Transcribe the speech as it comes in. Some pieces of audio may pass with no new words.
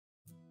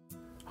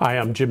Hi,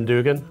 I'm Jim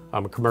Dugan.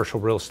 I'm a commercial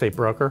real estate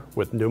broker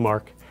with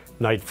Newmark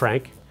Knight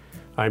Frank.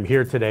 I'm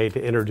here today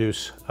to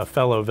introduce a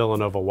fellow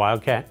Villanova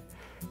Wildcat,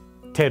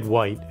 Ted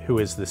White, who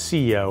is the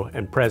CEO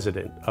and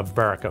president of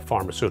Verrica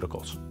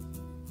Pharmaceuticals.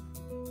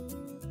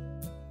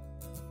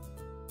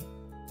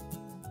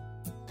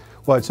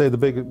 Well, I'd say the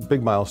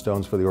big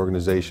milestones for the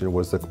organization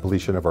was the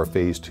completion of our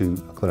phase 2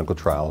 clinical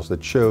trials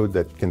that showed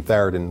that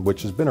cantharidin,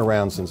 which has been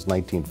around since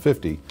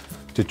 1950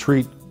 to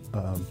treat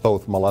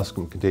both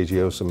molluscum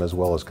contagiosum as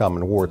well as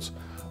common warts,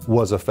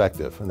 was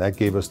effective. And that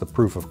gave us the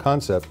proof of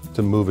concept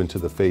to move into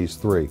the phase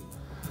 3.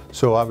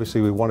 So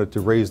obviously we wanted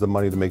to raise the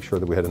money to make sure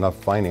that we had enough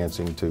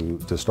financing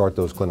to start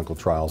those clinical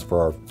trials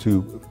for our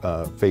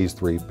 2 phase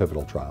 3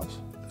 pivotal trials.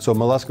 So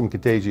molluscum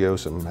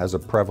contagiosum has a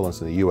prevalence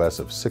in the U.S.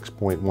 of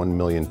 6.1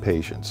 million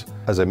patients.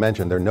 As I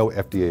mentioned, there are no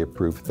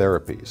FDA-approved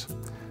therapies.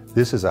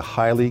 This is a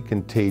highly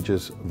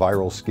contagious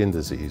viral skin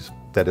disease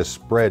that is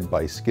spread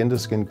by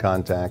skin-to-skin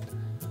contact,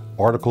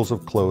 articles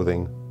of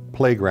clothing,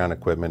 playground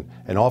equipment,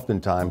 and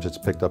oftentimes it's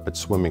picked up at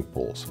swimming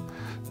pools.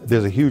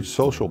 There's a huge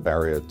social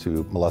barrier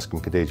to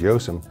molluscum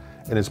contagiosum,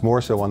 and it's more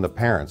so on the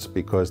parents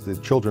because the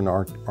children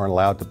aren't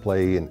allowed to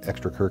play in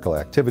extracurricular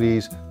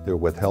activities. They're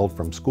withheld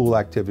from school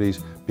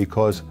activities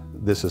because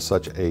this is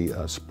such a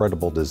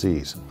spreadable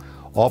disease.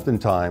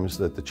 Oftentimes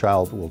that the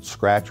child will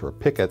scratch or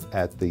pick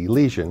at the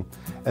lesion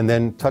and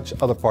then touch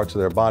other parts of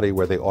their body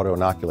where they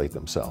auto-inoculate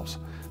themselves.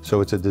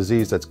 So it's a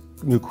disease that's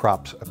new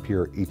crops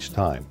appear each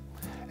time.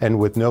 And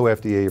with no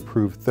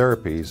FDA-approved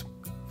therapies,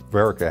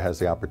 Verrica has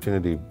the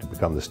opportunity to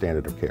become the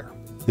standard of care.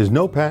 There's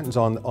no patents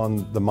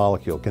on the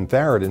molecule.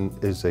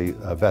 Cantharidin is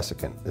a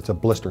vesicant. It's a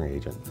blistering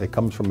agent. It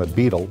comes from a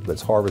beetle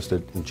that's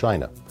harvested in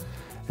China.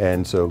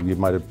 And so you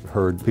might have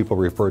heard people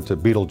refer to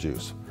beetle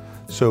juice.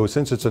 So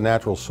since it's a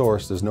natural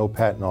source, there's no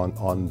patent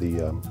on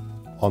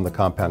the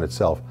compound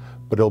itself.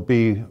 But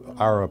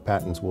our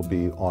patents will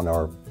be on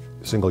our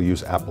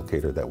single-use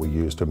applicator that we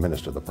use to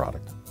administer the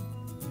product.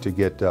 To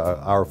get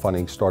our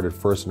funding started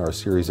first in our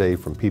Series A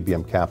from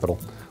PBM Capital,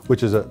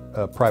 which is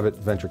a private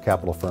venture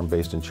capital firm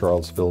based in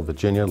Charlottesville,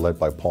 Virginia, led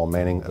by Paul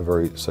Manning, a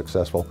very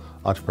successful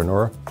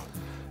entrepreneur.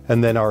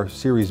 And then our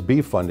Series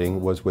B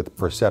funding was with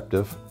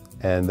Perceptive.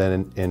 And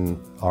then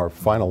in our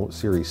final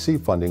Series C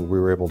funding, we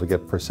were able to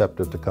get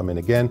Perceptive to come in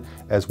again,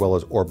 as well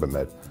as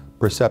OrbiMed.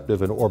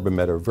 Perceptive and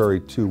OrbiMed are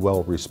two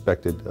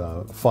well-respected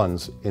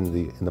funds in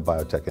the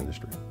biotech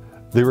industry.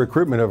 The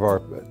recruitment of our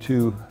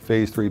 2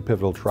 phase 3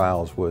 pivotal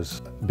trials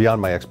was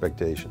beyond my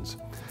expectations.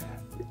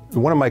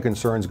 One of my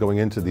concerns going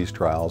into these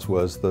trials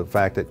was the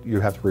fact that you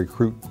have to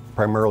recruit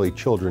primarily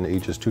children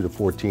ages 2 to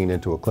 14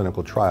 into a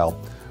clinical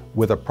trial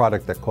with a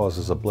product that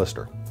causes a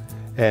blister.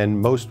 And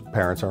most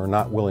parents are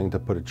not willing to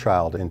put a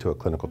child into a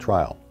clinical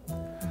trial.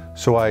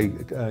 So I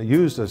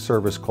used a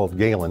service called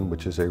Galen,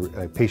 which is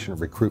a patient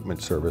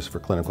recruitment service for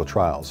clinical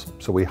trials.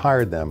 So we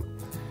hired them.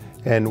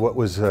 And what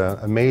was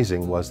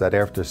amazing was that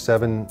after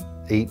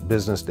 7-8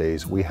 business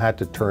days, we had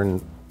to turn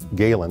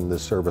Galen,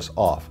 this service,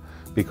 off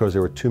because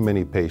there were too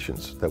many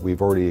patients, that we've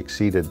already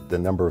exceeded the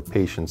number of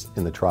patients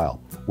in the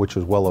trial, which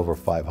was well over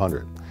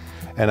 500.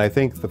 And I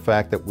think the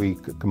fact that we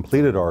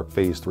completed our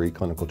phase 3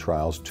 clinical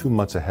trials 2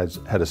 months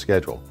ahead of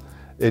schedule,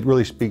 it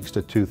really speaks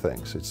to 2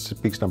 things. It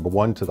speaks, number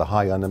 1, to the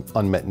high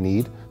unmet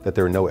need, that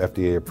there are no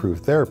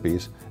FDA-approved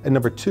therapies, and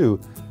number 2,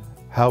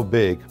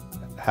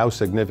 how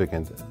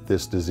significant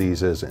this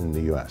disease is in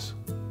the U.S.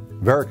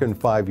 Verrica in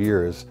 5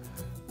 years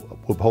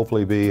will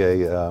hopefully be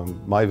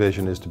my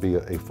vision is to be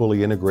a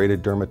fully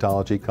integrated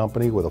dermatology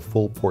company with a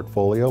full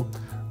portfolio.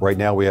 Right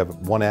now we have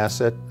 1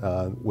 asset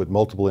with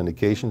multiple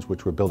indications,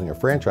 which we're building a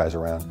franchise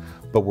around,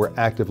 but we're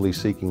actively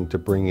seeking to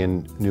bring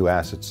in new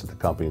assets to the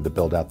company to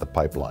build out the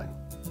pipeline.